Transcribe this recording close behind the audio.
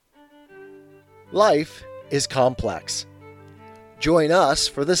Life is complex. Join us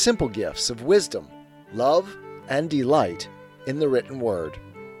for the simple gifts of wisdom, love, and delight in the written word.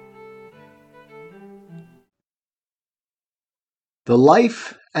 The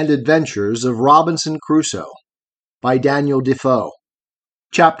Life and Adventures of Robinson Crusoe by Daniel Defoe.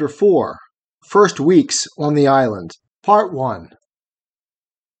 Chapter 4. First Weeks on the Island. Part 1.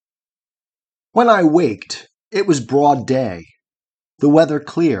 When I waked, it was broad day. The weather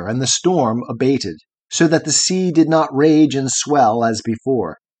clear and the storm abated, so that the sea did not rage and swell as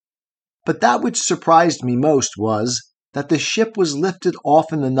before. But that which surprised me most was that the ship was lifted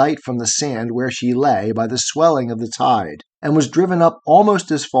off in the night from the sand where she lay by the swelling of the tide, and was driven up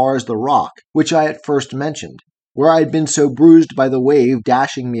almost as far as the rock which I at first mentioned, where I had been so bruised by the wave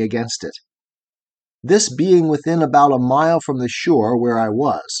dashing me against it. This being within about a mile from the shore where I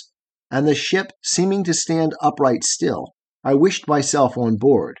was, and the ship seeming to stand upright still, I wished myself on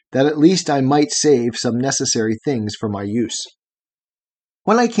board, that at least I might save some necessary things for my use.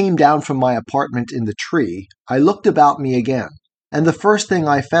 When I came down from my apartment in the tree, I looked about me again, and the first thing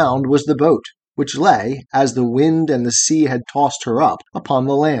I found was the boat, which lay, as the wind and the sea had tossed her up, upon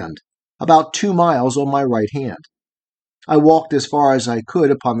the land, about 2 miles on my right hand. I walked as far as I could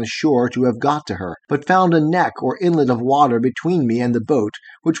upon the shore to have got to her, but found a neck or inlet of water between me and the boat,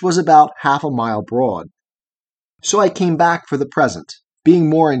 which was about 1/2 mile broad. So I came back for the present, being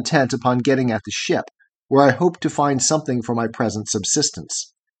more intent upon getting at the ship, where I hoped to find something for my present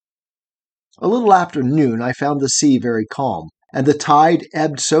subsistence. A little after noon I found the sea very calm, and the tide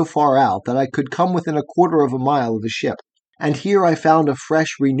ebbed so far out that I could come within 1/4 of a mile of the ship, and here I found a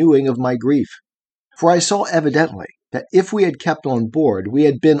fresh renewing of my grief, for I saw evidently that if we had kept on board we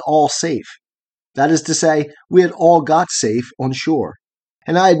had been all safe. That is to say, we had all got safe on shore,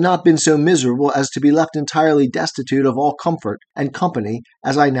 and I had not been so miserable as to be left entirely destitute of all comfort and company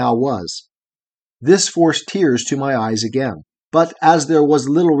as I now was. This forced tears to my eyes again, but as there was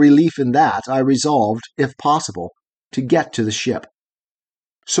little relief in that, I resolved, if possible, to get to the ship.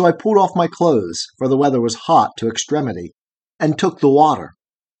 So I pulled off my clothes, for the weather was hot to extremity, and took the water.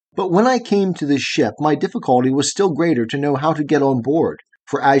 But when I came to the ship, my difficulty was still greater to know how to get on board,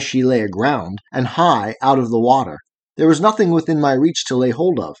 for as she lay aground, and high out of the water, there was nothing within my reach to lay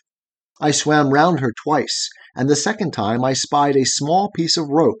hold of. I swam round her twice, and the second time I spied a small piece of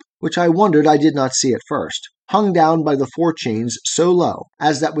rope, which I wondered I did not see at first, hung down by the forechains so low,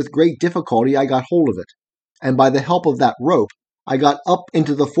 as that with great difficulty I got hold of it, and by the help of that rope I got up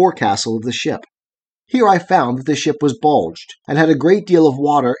into the forecastle of the ship. Here I found that the ship was bulged, and had a great deal of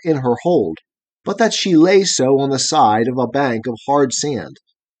water in her hold, but that she lay so on the side of a bank of hard sand,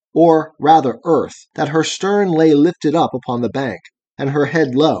 or rather earth, that her stern lay lifted up upon the bank, and her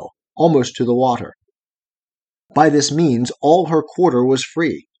head low, almost to the water. By this means all her quarter was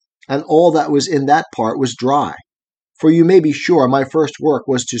free, and all that was in that part was dry. For you may be sure my first work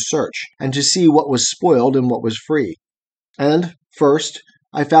was to search, and to see what was spoiled and what was free. And, first,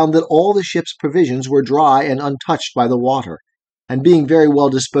 I found that all the ship's provisions were dry and untouched by the water, and being very well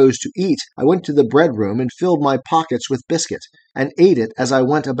disposed to eat, I went to the bread room and filled my pockets with biscuit, and ate it as I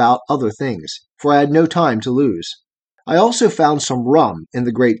went about other things, for I had no time to lose. I also found some rum in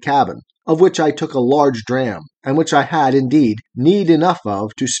the great cabin, of which I took a large dram, and which I had, indeed, need enough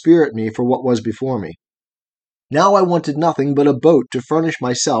of to spirit me for what was before me. Now I wanted nothing but a boat to furnish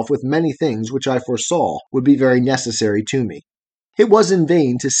myself with many things which I foresaw would be very necessary to me. It was in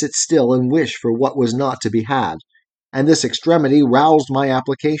vain to sit still and wish for what was not to be had, and this extremity roused my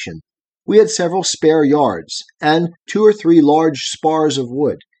application. We had several spare yards, and 2 or 3 large spars of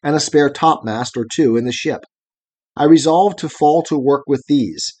wood, and a spare topmast or 2 in the ship. I resolved to fall to work with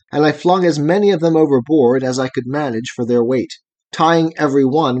these, and I flung as many of them overboard as I could manage for their weight, tying every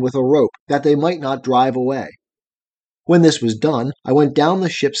one with a rope, that they might not drive away. When this was done, I went down the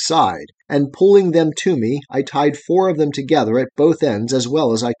ship's side, and pulling them to me, I tied 4 of them together at both ends as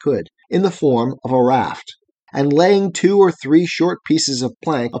well as I could, in the form of a raft, and laying 2 or 3 short pieces of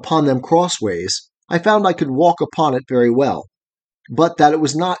plank upon them crossways, I found I could walk upon it very well, but that it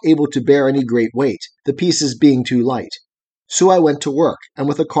was not able to bear any great weight, the pieces being too light. So I went to work, and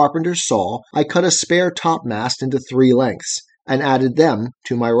with a carpenter's saw I cut a spare topmast into 3 lengths, and added them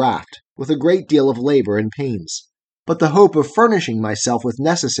to my raft, with a great deal of labor and pains. But the hope of furnishing myself with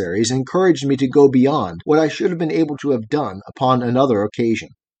necessaries encouraged me to go beyond what I should have been able to have done upon another occasion.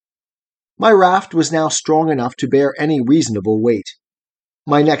 My raft was now strong enough to bear any reasonable weight.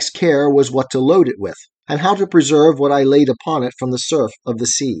 My next care was what to load it with, and how to preserve what I laid upon it from the surf of the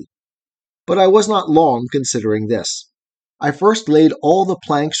sea. But I was not long considering this. I first laid all the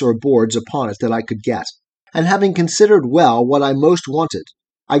planks or boards upon it that I could get, and having considered well what I most wanted,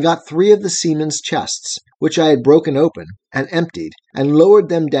 I got 3 of the seamen's chests, which I had broken open and emptied, and lowered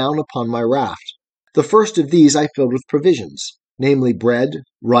them down upon my raft. The first of these I filled with provisions, namely bread,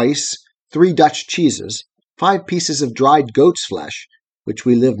 rice, 3 Dutch cheeses, 5 pieces of dried goat's flesh, which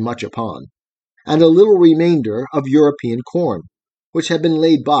we lived much upon, and a little remainder of European corn, which had been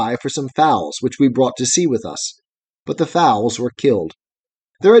laid by for some fowls which we brought to sea with us. But the fowls were killed.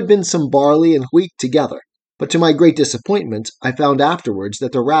 There had been some barley and wheat together, but to my great disappointment I found afterwards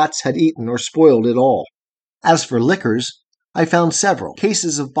that the rats had eaten or spoiled it all. As for liquors, I found several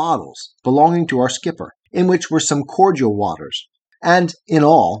cases of bottles belonging to our skipper, in which were some cordial waters, and in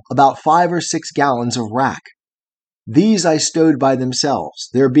all about 5 or 6 gallons of rack. These I stowed by themselves,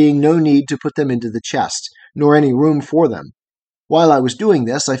 there being no need to put them into the chest, nor any room for them. While I was doing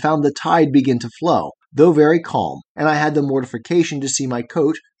this, I found the tide begin to flow, though very calm, and I had the mortification to see my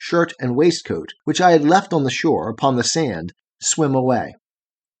coat, shirt, and waistcoat, which I had left on the shore upon the sand, swim away.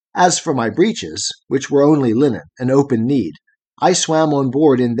 As for my breeches, which were only linen and open-kneed, I swam on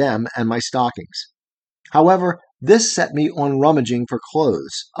board in them and my stockings. However, this set me on rummaging for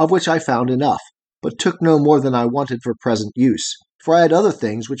clothes, of which I found enough, but took no more than I wanted for present use, for I had other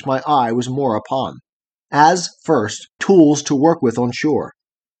things which my eye was more upon. As, first, tools to work with on shore.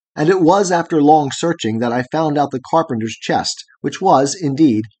 And it was after long searching that I found out the carpenter's chest, which was,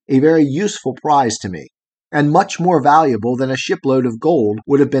 indeed, a very useful prize to me, and much more valuable than a shipload of gold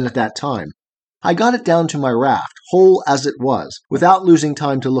would have been at that time. I got it down to my raft, whole as it was, without losing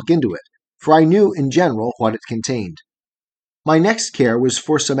time to look into it, for I knew in general what it contained. My next care was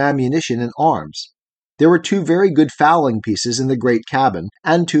for some ammunition and arms. There were 2 very good fowling pieces in the great cabin,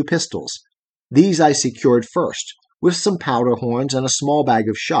 and 2 pistols. These I secured first, with some powder horns and a small bag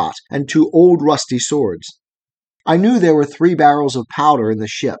of shot, and 2 old rusty swords. I knew there were 3 barrels of powder in the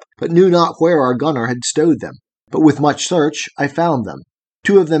ship, but knew not where our gunner had stowed them. But with much search I found them,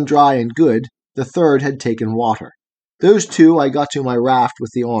 2 of them dry and good, the 3rd had taken water. Those 2 I got to my raft with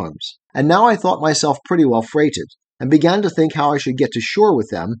the arms, and now I thought myself pretty well freighted, and began to think how I should get to shore with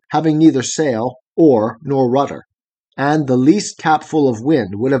them, having neither sail, oar, nor rudder, and the least capful of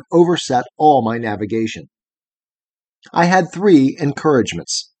wind would have overset all my navigation. I had 3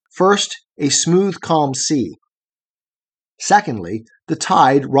 encouragements. First, a smooth, calm sea. Secondly, the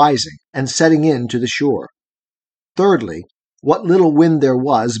tide rising and setting in to the shore. Thirdly, what little wind there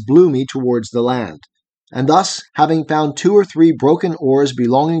was blew me towards the land, and thus, having found 2 or 3 broken oars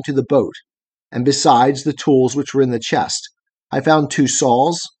belonging to the boat, and besides the tools which were in the chest, I found 2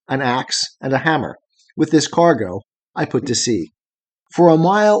 saws, an axe, and a hammer. With this cargo, I put to sea. For a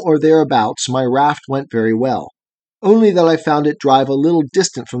mile or thereabouts my raft went very well, only that I found it drive a little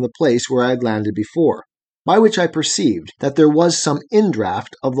distant from the place where I had landed before, by which I perceived that there was some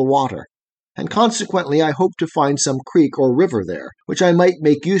indraft of the water, and consequently I hoped to find some creek or river there, which I might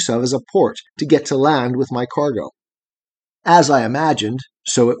make use of as a port to get to land with my cargo. As I imagined,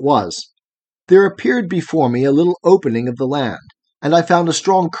 so it was. There appeared before me a little opening of the land, and I found a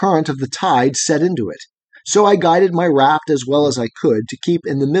strong current of the tide set into it, so I guided my raft as well as I could to keep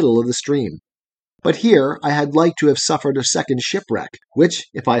in the middle of the stream. But here I had like to have suffered a second shipwreck, which,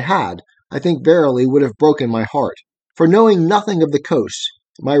 if I had, I think verily would have broken my heart. For knowing nothing of the coast,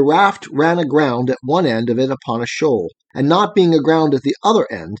 my raft ran aground at one end of it upon a shoal, and not being aground at the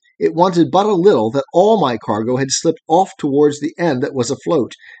other end, it wanted but a little that all my cargo had slipped off towards the end that was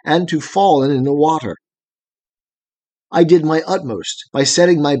afloat, and to fallen in the water. I did my utmost, by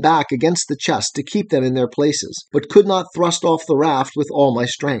setting my back against the chest to keep them in their places, but could not thrust off the raft with all my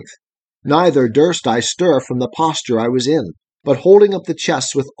strength. Neither durst I stir from the posture I was in, but holding up the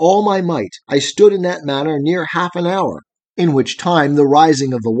chest with all my might, I stood in that manner near half an hour, in which time the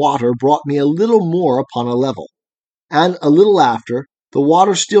rising of the water brought me a little more upon a level. And a little after, the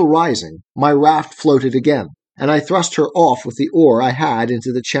water still rising, my raft floated again, and I thrust her off with the oar I had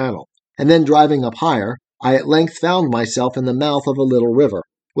into the channel, and then driving up higher, I at length found myself in the mouth of a little river,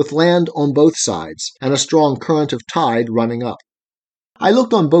 with land on both sides, and a strong current of tide running up. I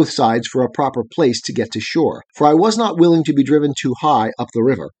looked on both sides for a proper place to get to shore, for I was not willing to be driven too high up the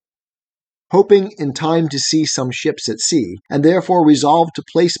river, hoping in time to see some ships at sea, and therefore resolved to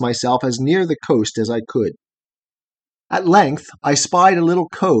place myself as near the coast as I could. At length I spied a little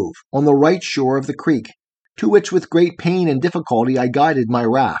cove on the right shore of the creek, to which with great pain and difficulty I guided my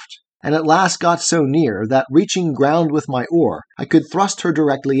raft, and at last got so near that, reaching ground with my oar, I could thrust her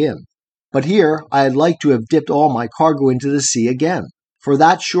directly in. But here I had like to have dipped all my cargo into the sea again, for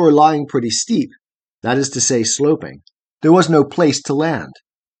that shore lying pretty steep, that is to say sloping, there was no place to land,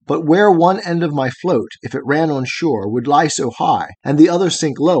 but where one end of my float, if it ran on shore, would lie so high, and the other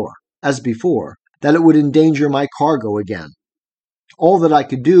sink lower, as before, that it would endanger my cargo again. All that I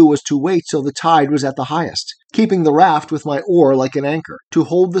could do was to wait till the tide was at the highest, keeping the raft with my oar like an anchor, to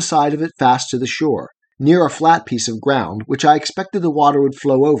hold the side of it fast to the shore, near a flat piece of ground which I expected the water would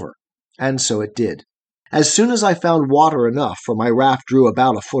flow over, and so it did. As soon as I found water enough, for my raft drew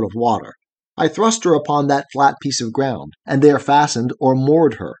about a foot of water, I thrust her upon that flat piece of ground, and there fastened or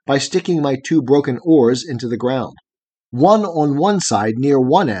moored her by sticking my 2 broken oars into the ground, one on one side near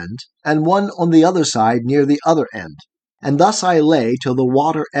one end, and one on the other side near the other end. And thus I lay till the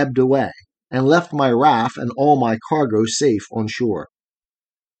water ebbed away, and left my raft and all my cargo safe on shore.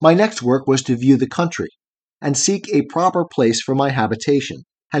 My next work was to view the country, and seek a proper place for my habitation,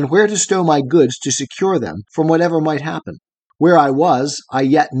 and where to stow my goods to secure them from whatever might happen. Where I was, I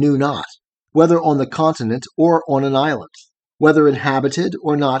yet knew not, whether on the continent or on an island, whether inhabited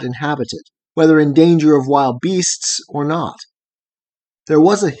or not inhabited, whether in danger of wild beasts or not. There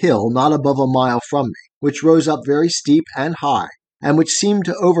was a hill not above a mile from me, which rose up very steep and high, and which seemed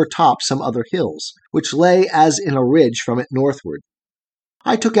to overtop some other hills, which lay as in a ridge from it northward.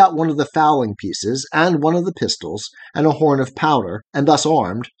 I took out one of the fowling pieces, and one of the pistols, and a horn of powder, and thus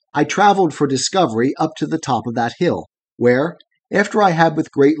armed, I travelled for discovery up to the top of that hill, where, after I had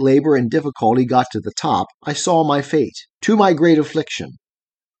with great labor and difficulty got to the top, I saw my fate, to my great affliction,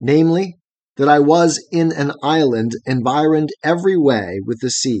 namely, that I was in an island environed every way with the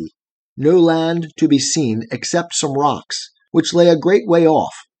sea, no land to be seen except some rocks, which lay a great way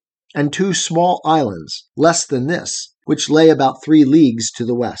off, and 2 small islands, less than this, which lay about 3 leagues to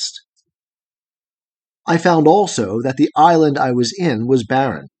the west. I found also that the island I was in was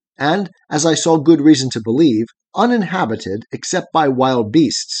barren, and, as I saw good reason to believe, uninhabited except by wild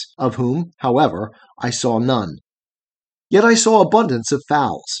beasts, of whom, however, I saw none. Yet I saw abundance of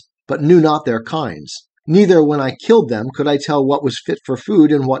fowls, but knew not their kinds. Neither when I killed them could I tell what was fit for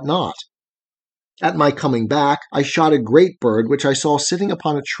food and what not. At my coming back, I shot a great bird which I saw sitting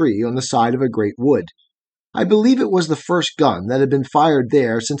upon a tree on the side of a great wood. I believe it was the first gun that had been fired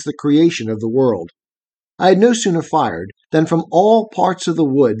there since the creation of the world. I had no sooner fired than from all parts of the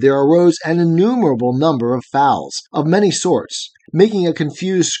wood there arose an innumerable number of fowls, of many sorts, making a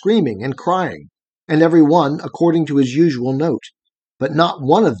confused screaming and crying, and every one according to his usual note, but not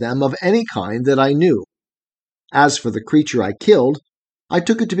one of them of any kind that I knew. As for the creature I killed, I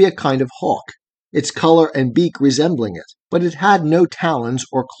took it to be a kind of hawk, its color and beak resembling it, but it had no talons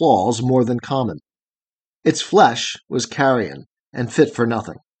or claws more than common. Its flesh was carrion, and fit for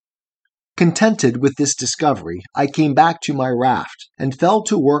nothing. Contented with this discovery, I came back to my raft, and fell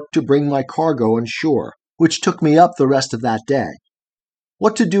to work to bring my cargo on shore, which took me up the rest of that day.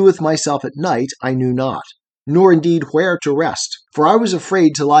 What to do with myself at night I knew not, nor indeed where to rest, for I was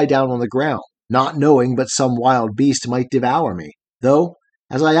afraid to lie down on the ground, not knowing but some wild beast might devour me, though,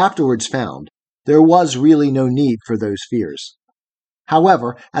 as I afterwards found, there was really no need for those fears.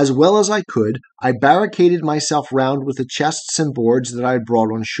 However, as well as I could, I barricaded myself round with the chests and boards that I had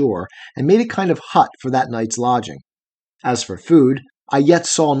brought on shore, and made a kind of hut for that night's lodging. As for food, I yet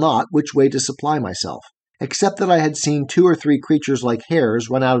saw not which way to supply myself, except that I had seen 2 or 3 creatures like hares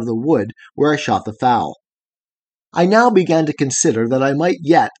run out of the wood where I shot the fowl. I now began to consider that I might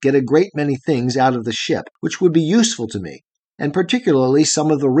yet get a great many things out of the ship which would be useful to me, and particularly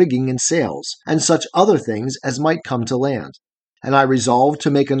some of the rigging and sails, and such other things as might come to land. And I resolved to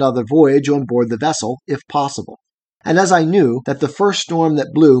make another voyage on board the vessel, if possible. And as I knew that the first storm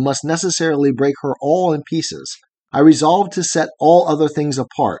that blew must necessarily break her all in pieces, I resolved to set all other things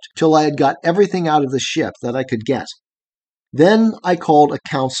apart, till I had got everything out of the ship that I could get. Then I called a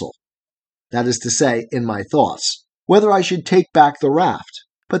council, that is to say, in my thoughts, whether I should take back the raft,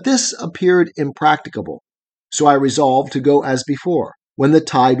 but this appeared impracticable. So I resolved to go as before, when the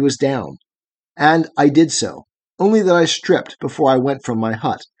tide was down. And I did so, only that I stripped before I went from my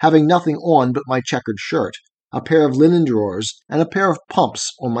hut, having nothing on but my checkered shirt, a pair of linen drawers, and a pair of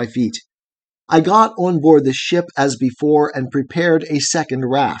pumps on my feet. I got on board the ship as before and prepared a second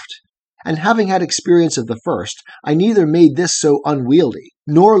raft. And having had experience of the first, I neither made this so unwieldy,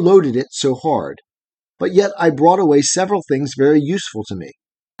 nor loaded it so hard. But yet I brought away several things very useful to me.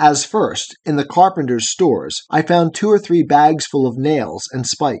 As first, in the carpenter's stores, I found 2 or 3 bags full of nails and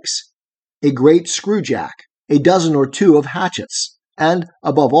spikes, a great screwjack, a dozen or 2 of hatchets, and,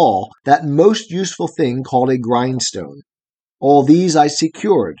 above all, that most useful thing called a grindstone. All these I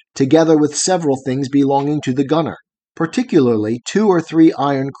secured, together with several things belonging to the gunner, particularly 2 or 3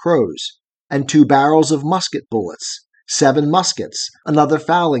 iron crows, and 2 barrels of musket bullets, 7 muskets, another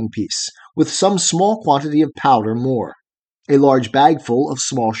fowling piece, with some small quantity of powder more, a large bagful of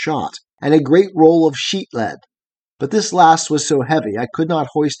small shot, and a great roll of sheet lead. But this last was so heavy I could not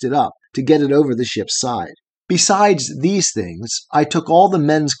hoist it up to get it over the ship's side. Besides these things, I took all the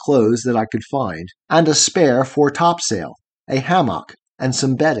men's clothes that I could find, and a spare foretopsail, a hammock, and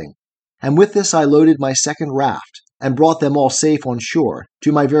some bedding. And with this I loaded my second raft, and brought them all safe on shore,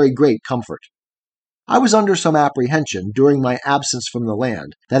 to my very great comfort. I was under some apprehension, during my absence from the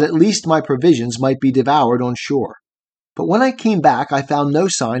land, that at least my provisions might be devoured on shore. But when I came back I found no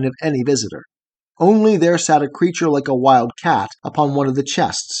sign of any visitor. Only there sat a creature like a wild cat upon one of the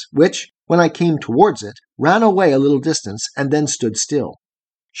chests, which, when I came towards it, ran away a little distance and then stood still.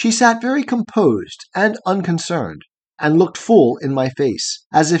 She sat very composed and unconcerned, and looked full in my face,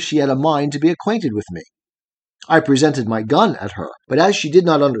 as if she had a mind to be acquainted with me. I presented my gun at her, but as she did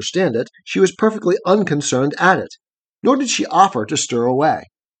not understand it, she was perfectly unconcerned at it, nor did she offer to stir away,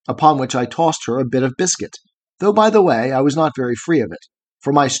 upon which I tossed her a bit of biscuit, though by the way I was not very free of it,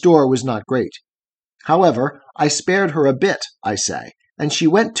 for my store was not great. However, I spared her a bit, I say, and she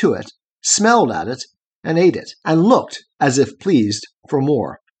went to it, smelled at it, and ate it, and looked, as if pleased, for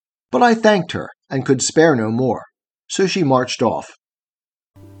more. But I thanked her, and could spare no more, so she marched off.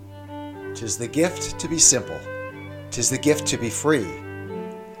 'Tis the gift to be simple. 'Tis the gift to be free.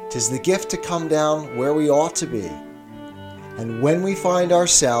 'Tis the gift to come down where we ought to be. And when we find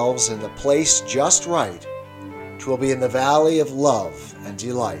ourselves in the place just right, 'twill be in the valley of love and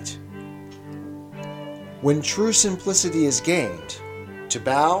delight. When true simplicity is gained, to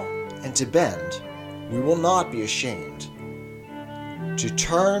bow and to bend, we will not be ashamed. To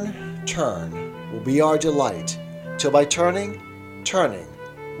turn will be our delight, till by turning,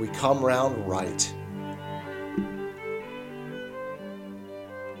 we come round right.